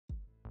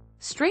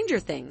Stranger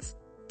Things,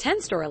 10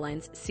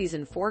 storylines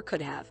Season 4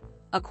 could have,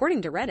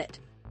 according to Reddit.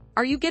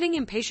 Are you getting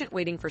impatient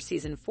waiting for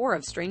Season 4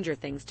 of Stranger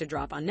Things to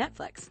drop on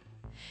Netflix?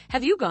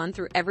 Have you gone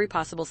through every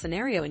possible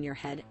scenario in your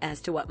head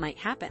as to what might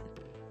happen?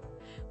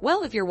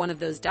 Well, if you're one of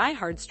those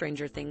die-hard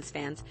Stranger Things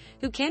fans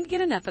who can't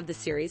get enough of the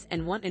series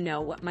and want to know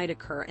what might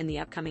occur in the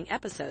upcoming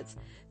episodes,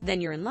 then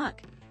you're in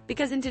luck.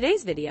 Because in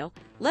today's video,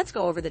 let's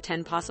go over the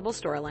 10 possible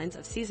storylines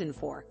of Season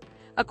 4,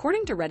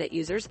 according to Reddit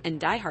users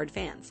and die-hard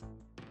fans.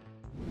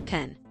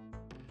 10.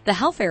 The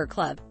Hellfire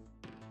Club.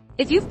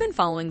 If you've been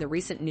following the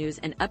recent news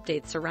and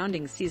updates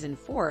surrounding Season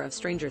 4 of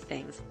Stranger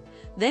Things,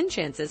 then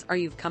chances are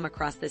you've come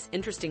across this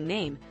interesting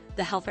name,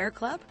 the Hellfire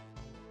Club.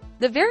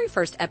 The very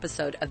first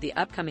episode of the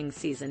upcoming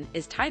season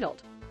is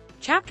titled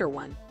Chapter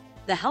 1,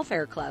 The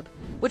Hellfire Club,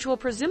 which will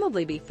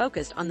presumably be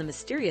focused on the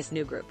mysterious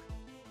new group.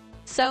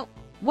 So,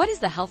 what is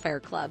the Hellfire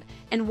Club,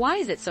 and why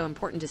is it so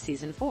important to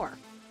Season 4?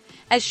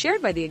 As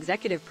shared by the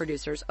executive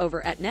producers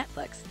over at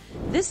Netflix,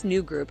 this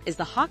new group is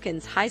the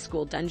Hawkins High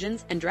School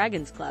Dungeons &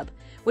 Dragons Club,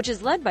 which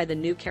is led by the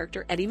new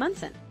character Eddie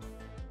Munson.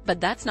 But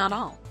that's not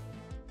all.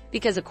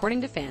 Because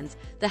according to fans,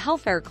 the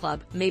Hellfire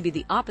Club may be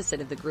the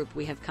opposite of the group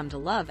we have come to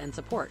love and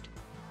support.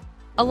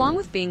 Along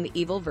with being the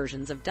evil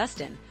versions of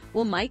Dustin,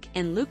 will Mike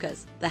and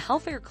Lucas, the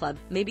Hellfire Club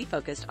may be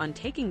focused on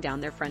taking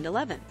down their friend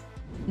 11.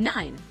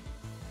 9.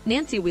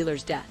 Nancy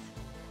Wheeler's death.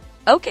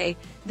 Okay,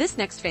 this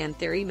next fan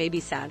theory may be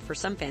sad for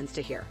some fans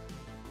to hear,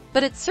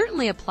 but it's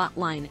certainly a plot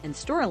line and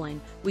storyline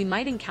we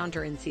might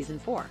encounter in Season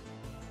 4.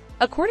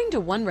 According to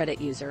one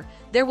Reddit user,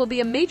 there will be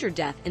a major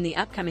death in the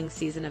upcoming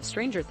season of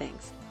Stranger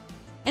Things.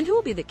 And who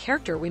will be the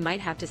character we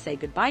might have to say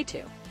goodbye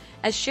to,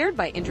 as shared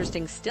by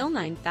interesting Still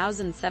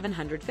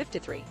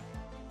 9753.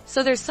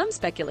 So there's some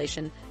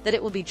speculation that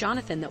it will be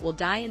Jonathan that will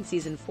die in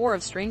Season 4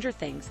 of Stranger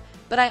Things,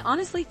 but I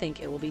honestly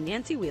think it will be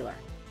Nancy Wheeler.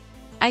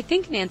 I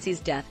think Nancy's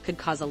death could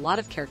cause a lot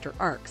of character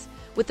arcs,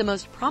 with the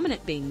most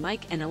prominent being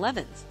Mike and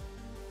Eleven's.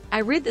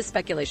 I read this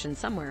speculation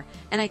somewhere,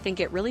 and I think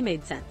it really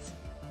made sense.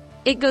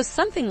 It goes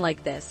something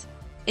like this.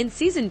 In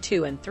Season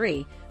 2 and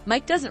 3,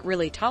 Mike doesn't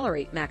really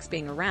tolerate Max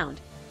being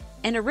around,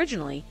 and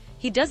originally,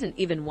 he doesn't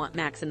even want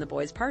Max in the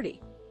boys' party.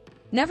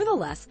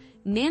 Nevertheless,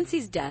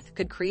 Nancy's death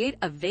could create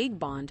a vague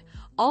bond,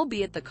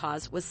 albeit the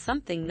cause was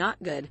something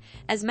not good,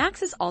 as Max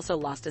has also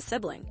lost a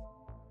sibling.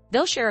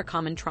 They'll share a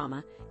common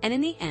trauma, and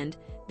in the end,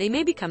 they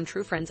may become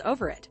true friends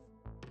over it.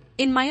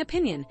 In my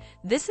opinion,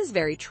 this is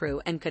very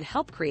true and could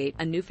help create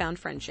a newfound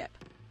friendship.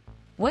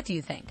 What do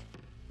you think?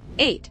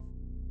 8.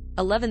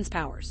 Eleven's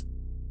powers.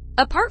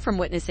 Apart from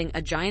witnessing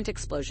a giant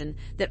explosion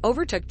that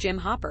overtook Jim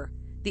Hopper,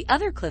 the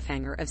other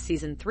cliffhanger of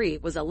Season 3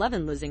 was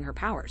 11 losing her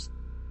powers.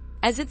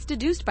 As it's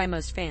deduced by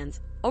most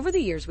fans, over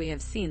the years we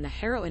have seen the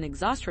heroine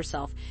exhaust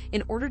herself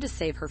in order to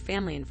save her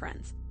family and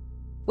friends.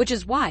 Which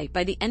is why,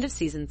 by the end of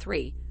Season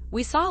 3,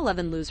 we saw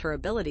 11 lose her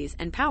abilities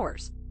and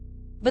powers.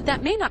 But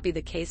that may not be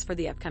the case for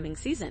the upcoming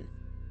season.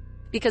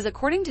 Because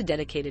according to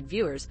dedicated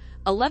viewers,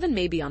 11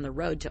 may be on the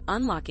road to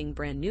unlocking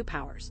brand new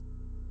powers.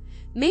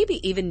 Maybe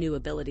even new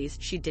abilities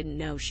she didn't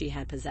know she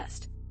had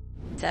possessed.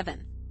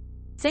 7.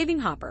 Saving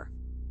Hopper.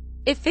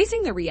 If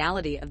facing the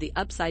reality of the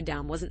Upside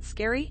Down wasn't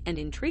scary and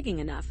intriguing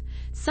enough,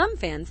 some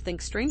fans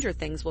think Stranger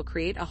Things will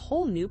create a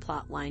whole new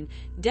plot line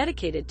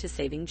dedicated to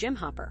saving Jim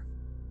Hopper.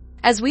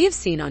 As we have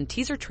seen on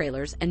teaser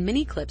trailers and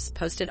mini clips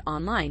posted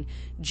online,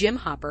 Jim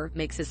Hopper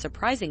makes his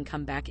surprising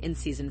comeback in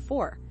Season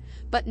 4,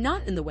 but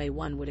not in the way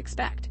one would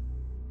expect.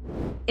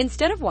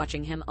 Instead of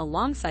watching him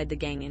alongside the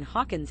gang in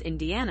Hawkins,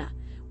 Indiana,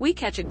 we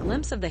catch a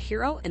glimpse of the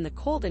hero in the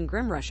cold and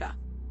grim Russia.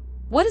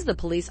 What is the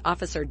police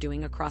officer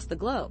doing across the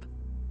globe?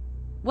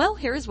 Well,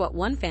 here is what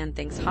one fan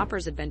thinks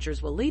Hopper's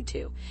adventures will lead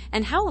to,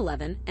 and how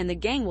 11 and the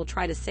gang will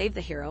try to save the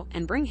hero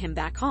and bring him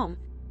back home.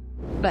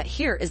 But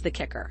here is the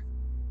kicker.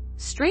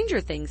 Stranger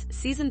Things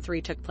Season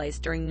 3 took place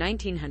during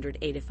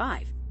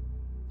 1985.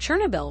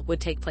 Chernobyl would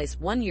take place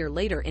 1 year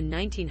later in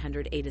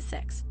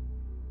 1986.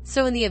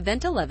 So in the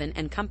event 11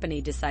 and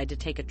company decide to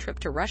take a trip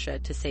to Russia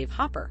to save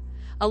Hopper,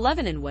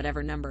 11 and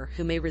whatever number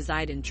who may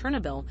reside in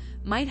Chernobyl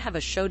might have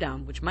a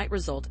showdown which might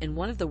result in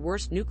one of the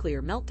worst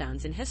nuclear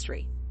meltdowns in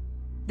history.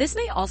 This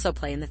may also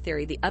play in the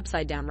theory the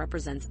Upside Down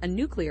represents a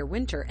nuclear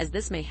winter, as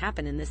this may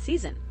happen in this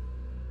season.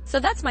 So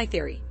that's my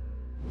theory.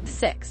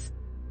 6.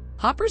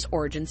 Hopper's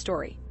origin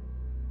story.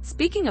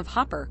 Speaking of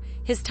Hopper,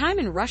 his time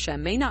in Russia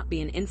may not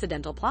be an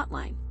incidental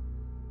plotline.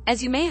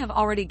 As you may have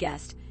already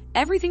guessed,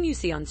 everything you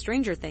see on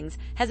Stranger Things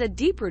has a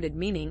deep-rooted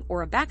meaning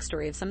or a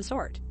backstory of some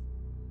sort.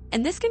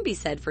 And this can be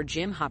said for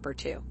Jim Hopper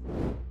too.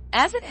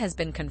 As it has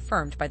been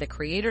confirmed by the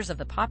creators of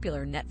the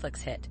popular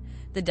Netflix hit,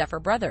 the Duffer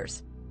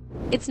Brothers.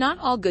 It's not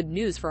all good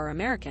news for our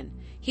American.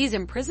 He is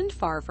imprisoned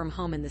far from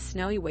home in the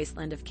snowy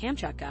wasteland of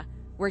Kamchatka,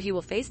 where he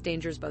will face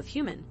dangers both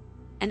human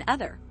and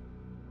other.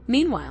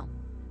 Meanwhile,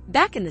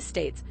 back in the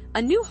States,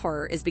 a new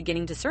horror is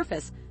beginning to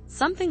surface,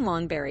 something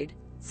long buried,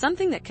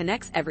 something that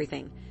connects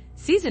everything.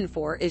 Season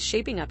 4 is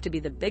shaping up to be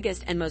the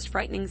biggest and most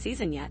frightening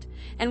season yet,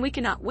 and we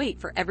cannot wait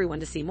for everyone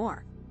to see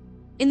more.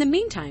 In the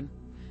meantime,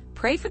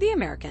 pray for the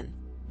American.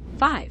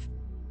 5.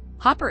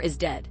 Hopper is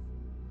dead.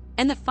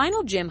 And the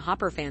final Jim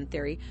Hopper fan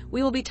theory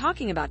we will be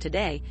talking about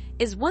today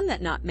is one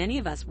that not many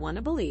of us want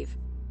to believe.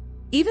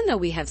 Even though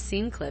we have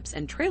seen clips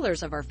and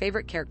trailers of our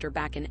favorite character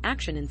back in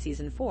action in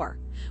Season 4,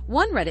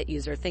 one Reddit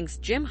user thinks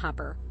Jim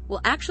Hopper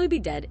will actually be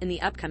dead in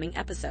the upcoming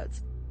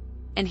episodes.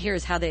 And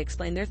here's how they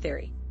explain their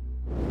theory.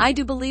 I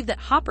do believe that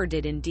Hopper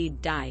did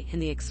indeed die in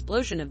the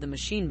explosion of the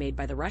machine made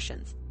by the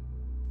Russians.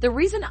 The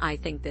reason I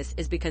think this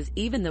is because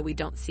even though we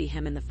don't see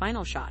him in the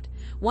final shot,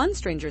 one,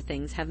 Stranger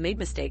Things have made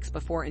mistakes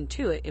before, and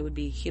two, it would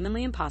be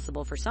humanly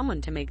impossible for someone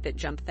to make that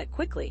jump that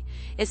quickly,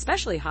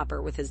 especially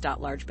Hopper with his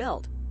large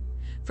build.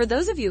 For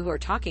those of you who are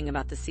talking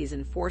about the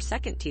Season 4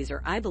 second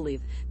teaser, I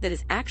believe that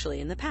is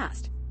actually in the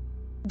past.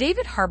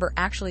 David Harbour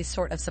actually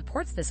sort of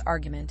supports this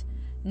argument,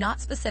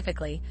 not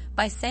specifically,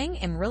 by saying,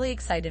 I'm really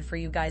excited for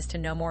you guys to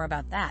know more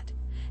about that,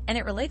 and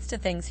it relates to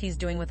things he's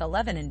doing with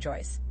Eleven and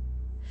Joyce.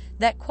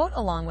 That quote,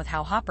 along with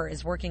how Hopper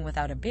is working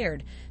without a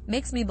beard,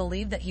 makes me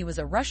believe that he was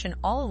a Russian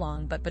all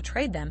along but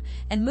betrayed them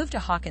and moved to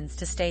Hawkins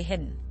to stay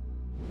hidden.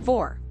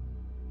 4.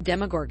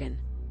 Demogorgon.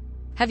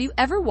 Have you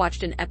ever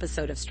watched an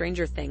episode of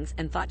Stranger Things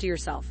and thought to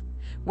yourself,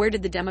 where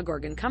did the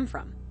Demogorgon come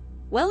from?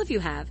 Well, if you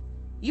have,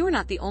 you are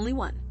not the only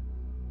one.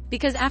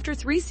 Because after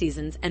 3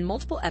 seasons and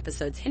multiple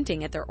episodes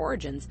hinting at their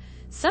origins,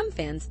 some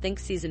fans think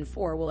Season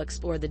 4 will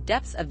explore the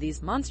depths of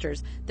these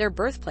monsters, their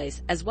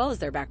birthplace, as well as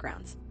their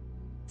backgrounds.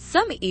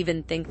 Some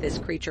even think this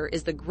creature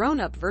is the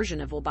grown-up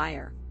version of Will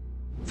Byers.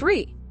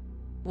 3.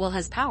 Will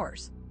has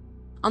powers.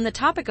 On the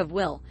topic of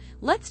Will,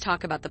 let's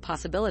talk about the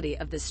possibility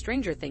of this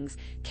Stranger Things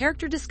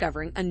character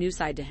discovering a new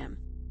side to him.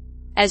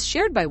 As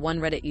shared by one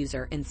Reddit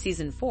user in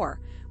Season 4,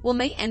 Will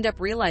may end up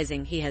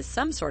realizing he has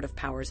some sort of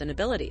powers and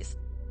abilities,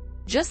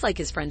 just like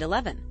his friend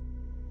Eleven.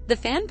 The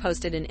fan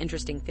posted an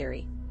interesting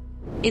theory.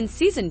 In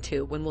Season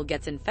 2, when Will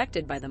gets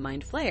infected by the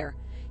Mind Flayer,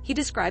 he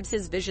describes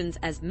his visions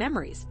as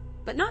memories,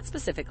 but not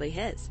specifically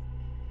his.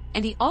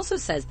 And he also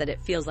says that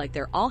it feels like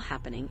they're all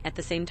happening at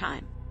the same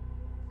time.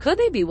 Could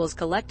they be Will's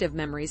collective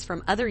memories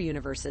from other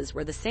universes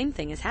where the same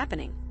thing is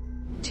happening?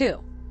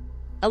 2.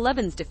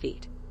 Eleven's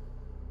defeat.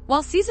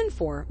 While Season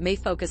 4 may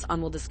focus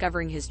on Will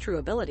discovering his true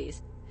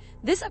abilities,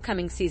 this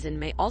upcoming season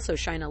may also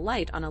shine a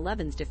light on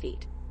Eleven's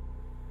defeat.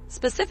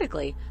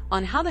 Specifically,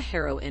 on how the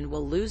heroine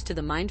will lose to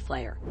the Mind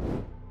Flayer.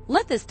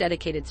 Let this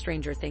dedicated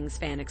Stranger Things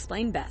fan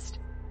explain best.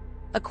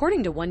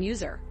 According to one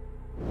user,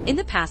 in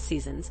the past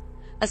seasons,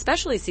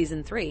 especially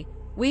Season 3,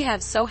 we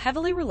have so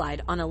heavily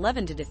relied on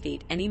Eleven to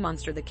defeat any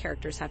monster the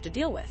characters have to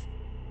deal with.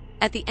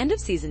 At the end of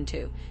Season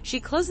 2, she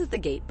closes the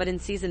gate, but in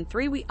Season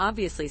 3 we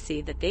obviously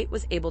see that gate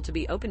was able to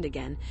be opened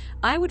again.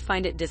 I would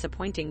find it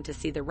disappointing to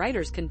see the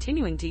writers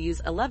continuing to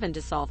use Eleven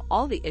to solve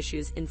all the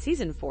issues in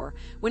Season 4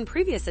 when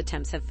previous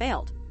attempts have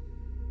failed.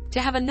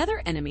 To have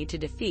another enemy to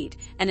defeat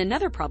and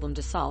another problem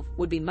to solve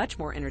would be much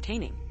more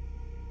entertaining.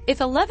 If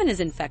Eleven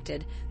is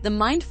infected, the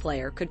Mind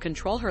Flayer could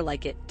control her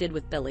like it did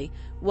with Billy,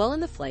 Will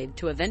and the Flayed,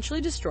 to eventually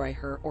destroy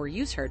her or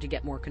use her to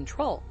get more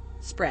control.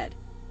 Spread.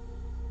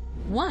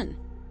 1.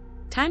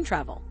 Time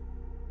travel.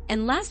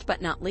 And last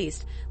but not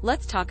least,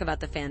 let's talk about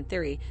the fan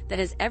theory that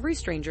has every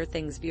Stranger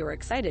Things viewer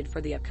excited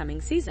for the upcoming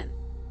season.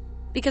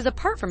 Because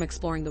apart from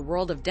exploring the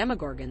world of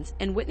Demogorgons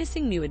and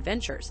witnessing new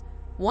adventures,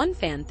 one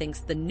fan thinks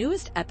the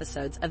newest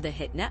episodes of the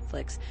hit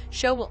Netflix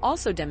show will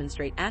also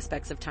demonstrate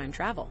aspects of time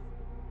travel.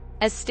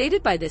 As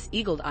stated by this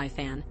eagle eye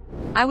fan,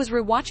 I was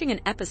rewatching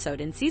an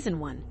episode in Season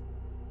 1.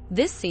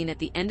 This scene at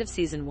the end of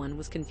Season 1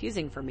 was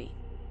confusing for me.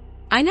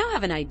 I now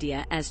have an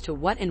idea as to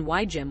what and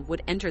why Jim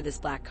would enter this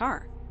black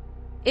car.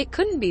 It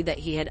couldn't be that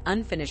he had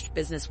unfinished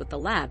business with the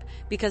lab,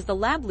 because the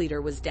lab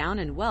leader was down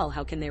and well,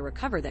 how can they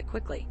recover that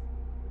quickly?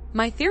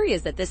 My theory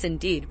is that this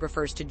indeed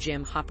refers to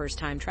Jim Hopper's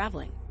time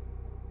traveling.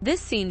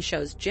 This scene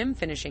shows Jim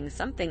finishing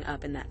something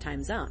up in that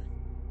time zone.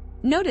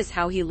 Notice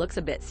how he looks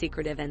a bit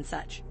secretive and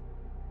such.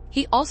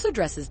 He also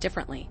dresses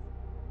differently.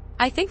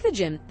 I think the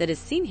Jim that is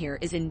seen here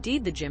is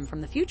indeed the Jim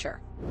from the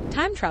future.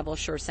 Time travel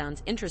sure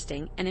sounds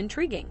interesting and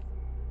intriguing.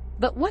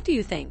 But what do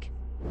you think?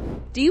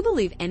 Do you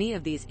believe any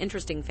of these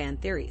interesting fan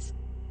theories?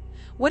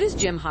 What is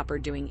Jim Hopper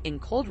doing in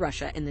cold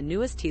Russia in the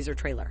newest teaser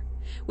trailer?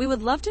 We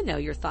would love to know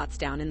your thoughts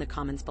down in the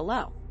comments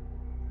below.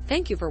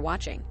 Thank you for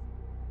watching.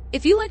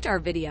 If you liked our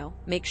video,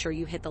 make sure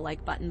you hit the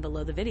like button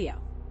below the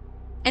video.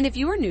 And if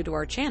you are new to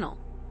our channel,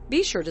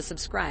 be sure to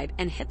subscribe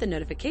and hit the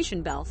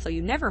notification bell so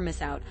you never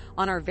miss out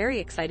on our very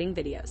exciting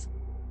videos.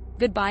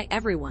 Goodbye,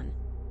 everyone.